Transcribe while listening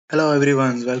Hello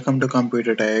everyone, welcome to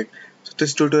Computer Tech. So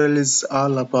this tutorial is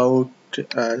all about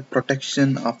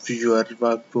protection of your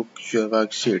workbook, your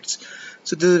worksheets.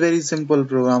 So this is a very simple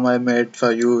program I made for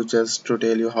you just to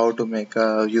tell you how to make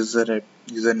a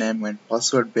username and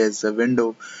password based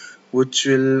window which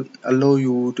will allow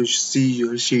you to see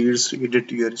your sheets,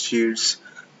 edit your sheets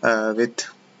with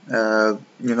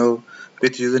you know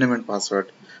with username and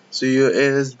password. So you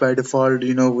as by default,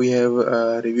 we have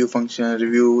a review function,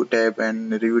 review tab, and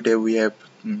review tab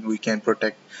we can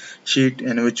protect sheet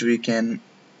in which we can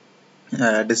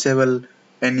disable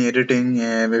any editing,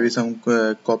 maybe some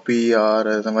copy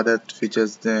or some other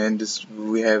features in this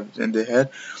we have in the here.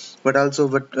 But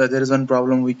there is one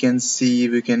problem we can see,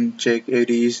 we can check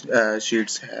every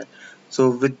sheets here.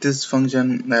 So with this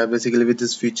function, basically with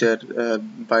this feature,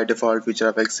 by default feature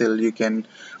of Excel, you can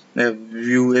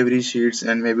view every sheets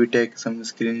and maybe take some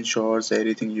screenshots,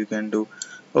 everything you can do.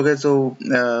 Okay, so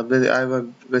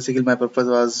basically my purpose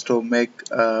was to make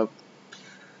a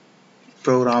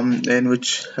program in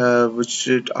which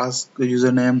it asks the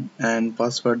username and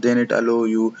password, then it allow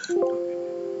you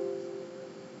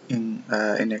in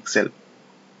Excel.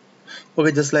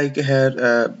 Okay, just like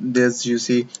here, there's you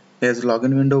see there's a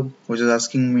login window which is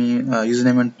asking me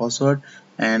username and password,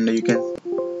 and you can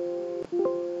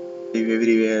see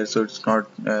everywhere. So it's not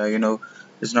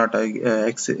it's not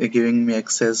giving me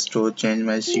access to change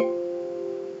my sheet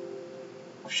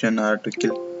option or to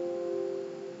kill.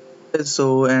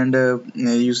 So and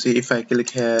you see if I click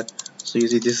here, so you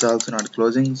see this is also not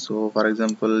closing. So for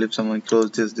example, if someone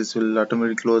closes this will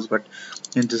automatically close, but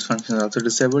in this function is also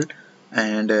disabled.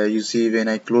 And you see when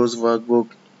I close workbook,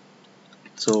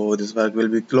 so this work will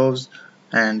be closed.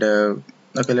 And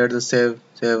okay, let's just save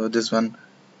this one,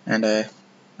 and I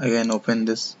again open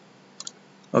this.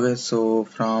 Okay, so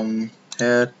from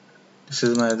here, this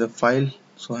is my the file,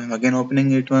 so I'm again opening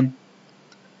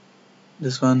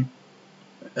this one.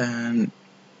 And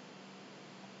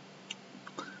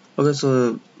okay,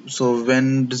 so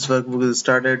when this workbook is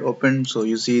started open, so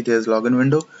you see there's login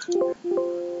window,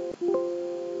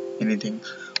 anything.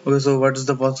 Okay, so what is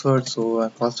the password? So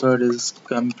password is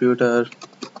computer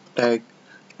tag,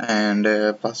 and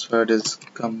password is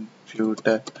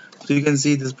computer. So you can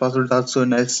see this password is also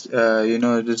next,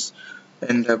 this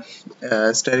in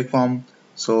the static form.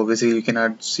 So basically you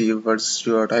cannot see what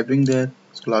you are typing there.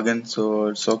 So login, so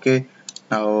it's okay.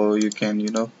 Now you can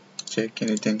check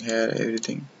anything here,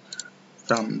 everything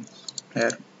from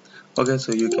here. Okay,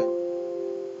 so you can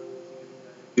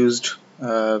used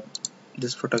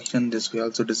this protection, this we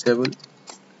also disable.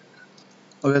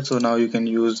 Okay, so now you can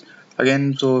use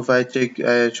again. So if I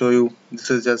show you,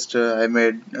 this is just I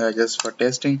made just for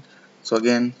testing. So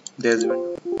again there's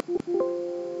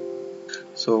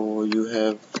so you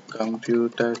have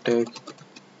computer tag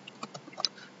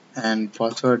and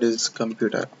password is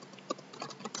computer.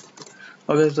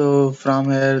 Okay, so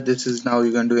from here this is now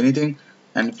you can do anything.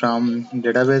 And from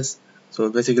database,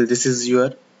 so basically this is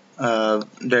your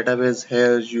database.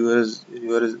 Here your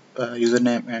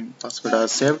username and password are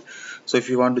saved. So if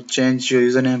you want to change your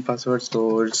username and password,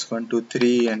 so it's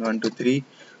 123 and 123,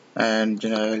 and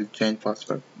I'll change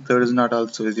password. That is not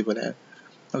also visible here.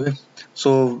 Okay,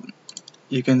 so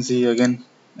you can see again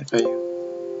if I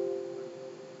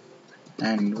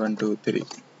and 123.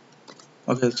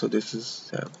 Okay, so this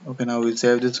is okay. Now we'll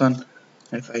save this one.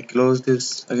 If I close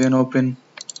this again, open.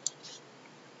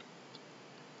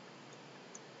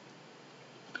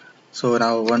 So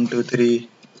now 123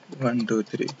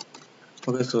 123.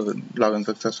 Okay, so login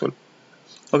successful.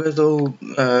 Okay, so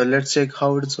let's check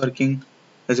how it's working.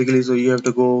 Basically, so you have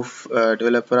to go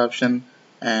developer option,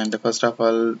 and first of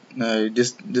all,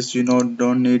 this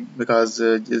don't need, because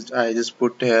I just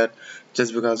put here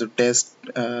just because to test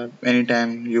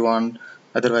anytime you want.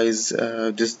 Otherwise,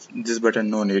 this button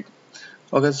no need.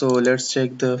 Okay, so let's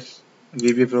check the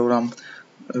VBA program.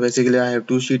 Basically I have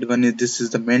two sheet. One is this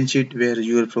is the main sheet where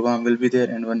your program will be there,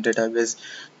 and one database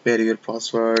where your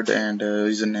password and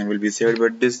username will be saved.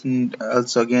 But this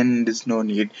also again this no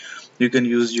need. You can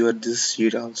use your this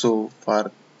sheet also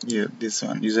for this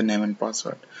one username and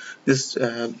password. This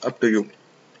up to you.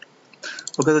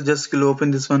 Okay, so just will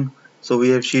open this one. So we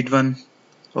have sheet one.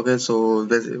 Okay, so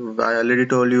I already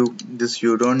told you this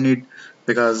you don't need,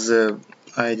 because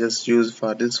I just use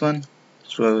for this one.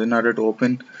 So in order to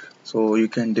open, so you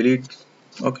can delete.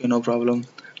 Okay, no problem.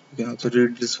 You can also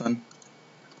delete this one.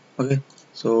 Okay,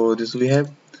 so this we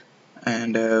have.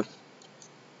 And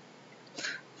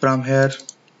from here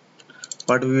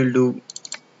what we will do,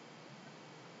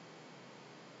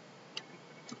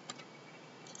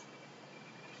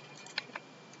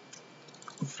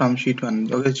 from sheet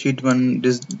one. Okay, sheet one,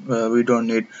 this we don't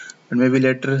need. but maybe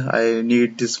later I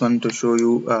need this one to show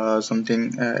you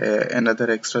something,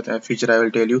 another extra feature I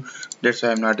will tell you. That's why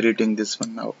I'm not deleting this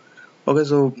one now. Okay,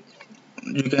 so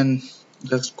you can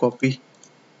just copy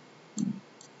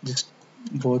this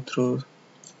both rows,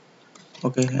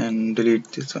 okay, and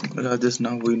delete this one because this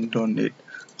now we don't need.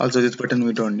 Also this button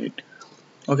we don't need.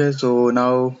 Okay, so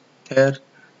now here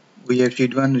we have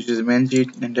sheet 1, which is main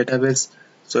sheet, and database.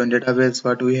 So in database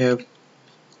what we have,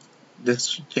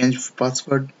 this change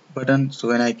password button. So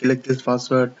when I click this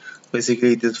password,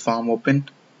 basically this form open,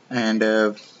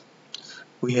 and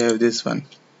we have this one.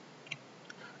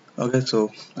 Okay,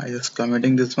 so I just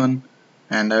commenting this one,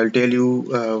 and I will tell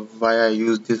you why I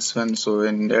use this one. So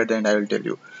in at the end I will tell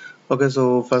you. Okay,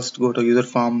 so first go to user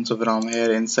form. So from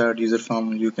here insert user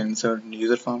form, you can insert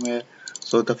user form here.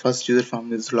 So the first user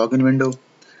form is login window,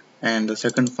 and the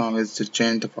second form is to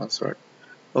change the password.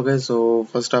 Okay, so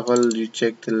first of all you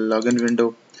check the login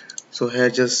window. So here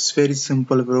just very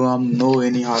simple program, no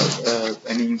any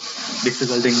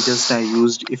difficult thing, just I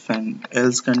used if and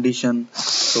else condition.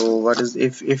 So what is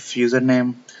if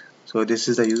username, so this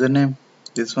is the username,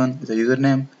 this one is the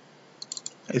username.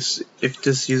 If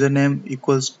this username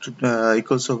equals to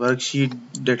worksheet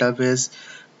database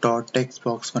dot text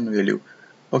box one value.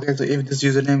 Okay, so if this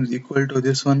username is equal to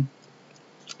this one,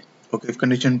 okay, if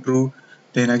condition true,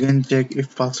 then again check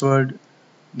if password,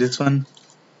 this one,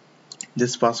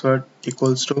 this password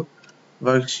equals to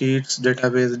worksheets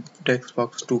database text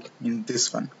box 2, in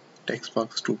this one text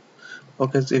box 2.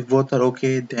 Okay, so if both are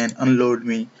okay, then unload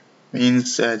me,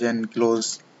 means then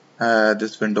close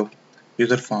this window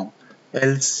user form,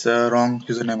 else wrong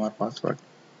username or password.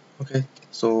 Okay,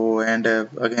 so and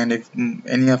again if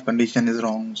any of condition is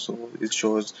wrong, so it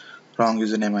shows wrong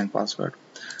username and password.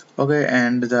 Okay,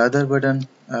 and the other button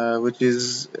which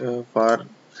is for,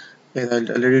 as I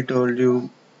already told you,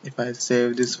 if I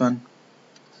save this one,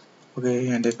 okay,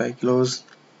 and if I close,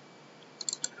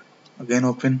 again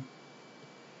open,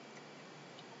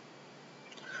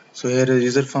 so here is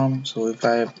user form. So if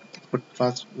I put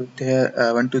password here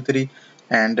 123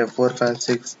 and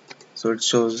 456, so it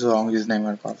shows wrong username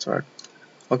or password.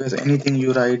 Okay, so anything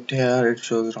you write here, it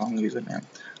shows wrong username.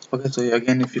 Okay, so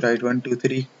again if you write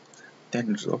 123,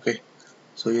 then it's okay,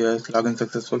 so yes, login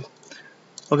successful.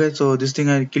 Okay, so this thing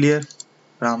I clear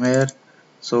from here.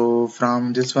 So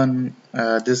from this one,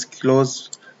 this close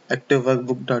active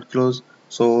workbook dot close.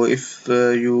 So if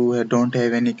you don't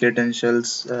have any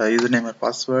credentials, username or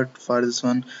password for this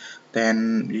one,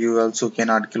 then you also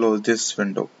cannot close this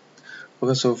window.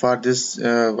 Okay, so for this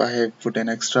I have put an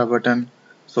extra button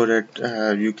so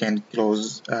that you can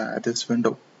close this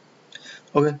window.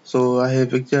 Okay, so I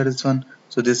have pictured this one.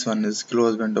 So this one is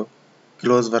close window,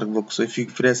 close workbook. So if you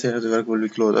press here, the work will be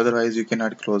closed. Otherwise, you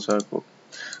cannot close workbook.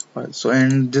 Alright, so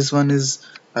and this one is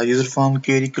user form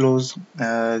query close.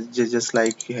 Just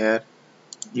like here,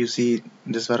 you see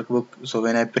this workbook. So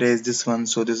when I press this one,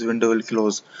 so this window will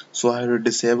close. So I have to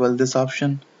disable this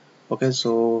option. Okay,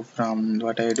 so from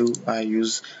what I do, I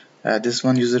use this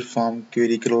one, user form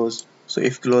query close. So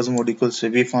if close mode equals to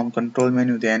VB form control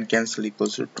menu, then cancel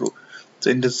equals to true. So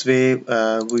in this way,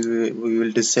 we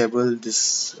will disable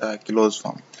this close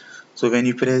form. So when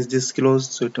you press this close,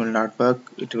 so it will not work.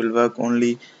 It will work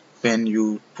only when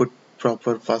you put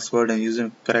proper password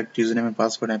and correct username and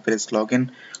password and press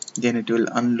login. Then it will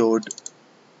unload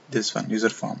this one, user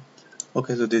form.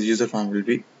 Okay, so this user form will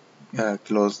be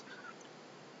closed.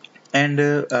 And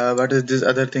what is this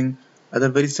other thing? Other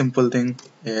very simple thing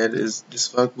here is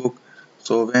this workbook.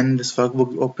 So when this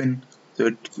workbook open, so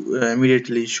it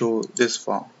immediately show this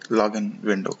form login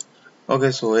window.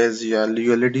 Okay, so as you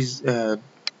already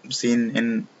seen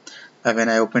in when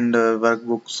I open the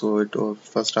workbook, so it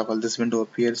first of all this window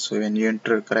appears. So when you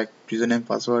enter correct username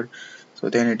password, so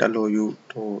then it allow you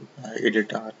to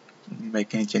edit or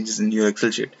make any changes in your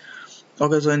Excel sheet.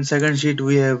 Okay, so in second sheet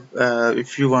we have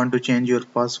if you want to change your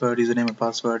password, username and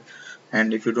password,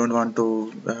 and if you don't want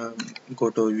to go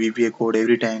to VBA code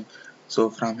every time, so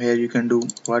from here you can do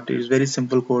what is very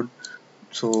simple code.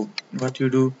 So what you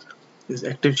do is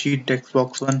active sheet text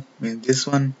box one, means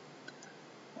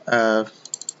uh,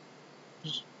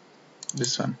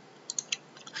 this one,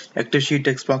 active sheet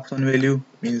text box one value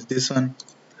means this one.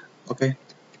 Okay,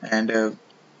 and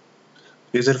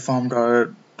user form dot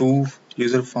to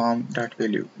user form dot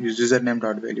value, username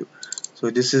dot value. So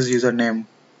this is username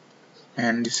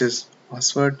and this is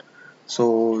password.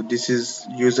 So this is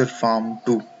user form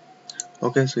 2.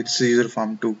 Okay, so this is user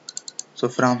form 2. So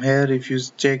from here if you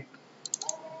check,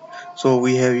 so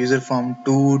we have user form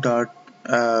 2 dot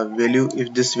value.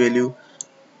 If this value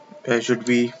should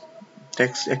be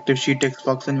text active sheet text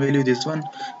box and value, this one,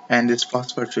 and this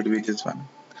password should be this one.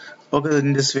 Okay,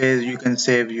 in this way you can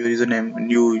save your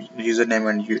new username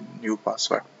and new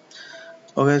password.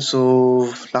 Okay,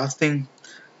 so last thing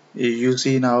you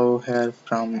see now here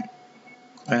from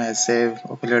when I save.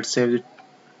 Okay, let's save it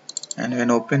and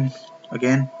when open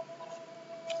again.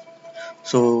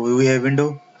 So we have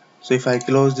window. So if I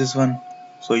close this one,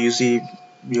 so you see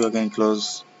you again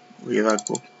close your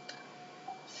workbook.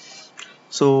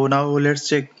 So now let's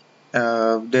check.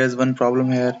 There's one problem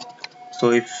here. So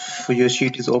if your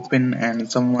sheet is open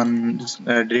and someone is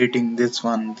deleting this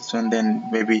one, then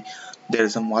maybe there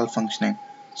is some malfunctioning.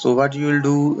 So what you will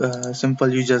do,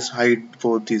 simple, you just hide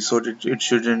both these so that it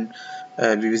shouldn't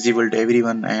be visible to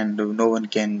everyone and no one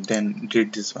can then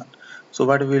read this one. So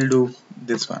what we'll do,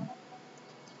 this one,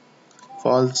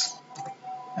 false,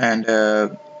 and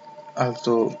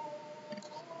also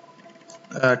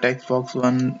text box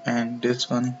one and this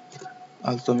one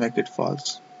also make it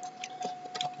false.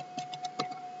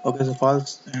 Okay, so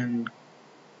false, and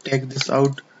take this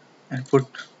out and put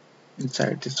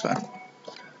inside this one.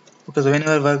 Okay, so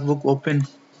whenever workbook open,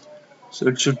 so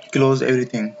it should close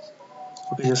everything.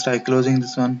 Okay, just try closing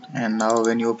this one, and now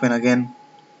when you open again,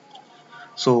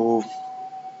 so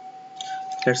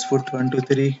let's put 1 2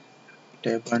 3,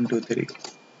 tab 1 2 3.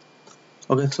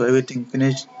 Okay, so everything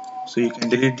finished, so you can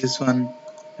delete this one,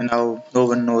 and now no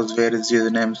one knows where is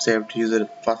username saved, user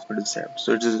password is saved,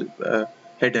 so it is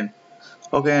hidden.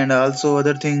 Okay, and also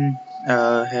other thing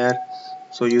here,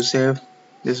 so you save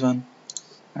this one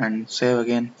and save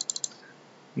again,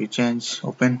 you change,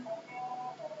 open,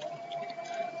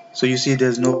 so you see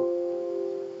there's no,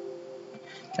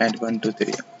 and 1 2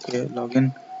 3. Okay,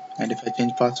 login, and if I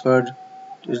change password,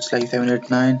 it's like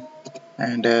 789,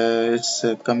 and it's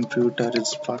computer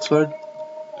is password.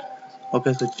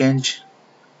 Okay, so change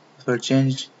password,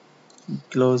 change,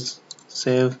 close,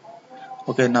 save.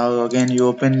 Okay, now again you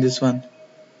open this one,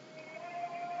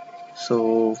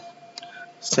 so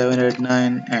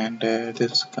 789, and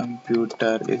this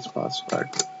computer is password,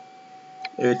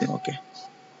 everything okay.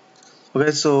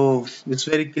 Okay, so it's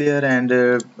very clear, and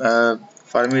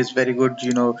for me it's very good.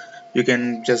 You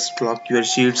can just block your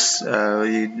sheets.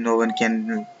 No one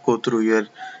can go through your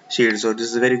sheets. So this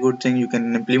is a very good thing you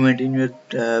can implement in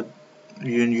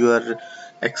your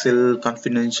Excel,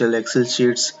 confidential Excel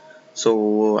sheets.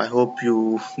 So I hope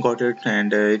you got it,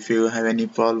 and if you have any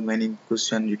problem, any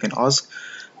question, you can ask.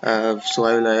 I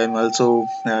am also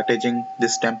attaching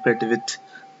this template with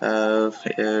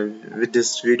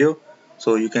this video,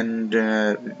 so you can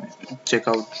check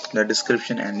out the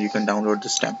description and you can download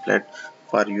this template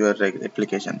for your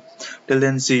application. Till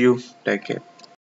then, see you, take care.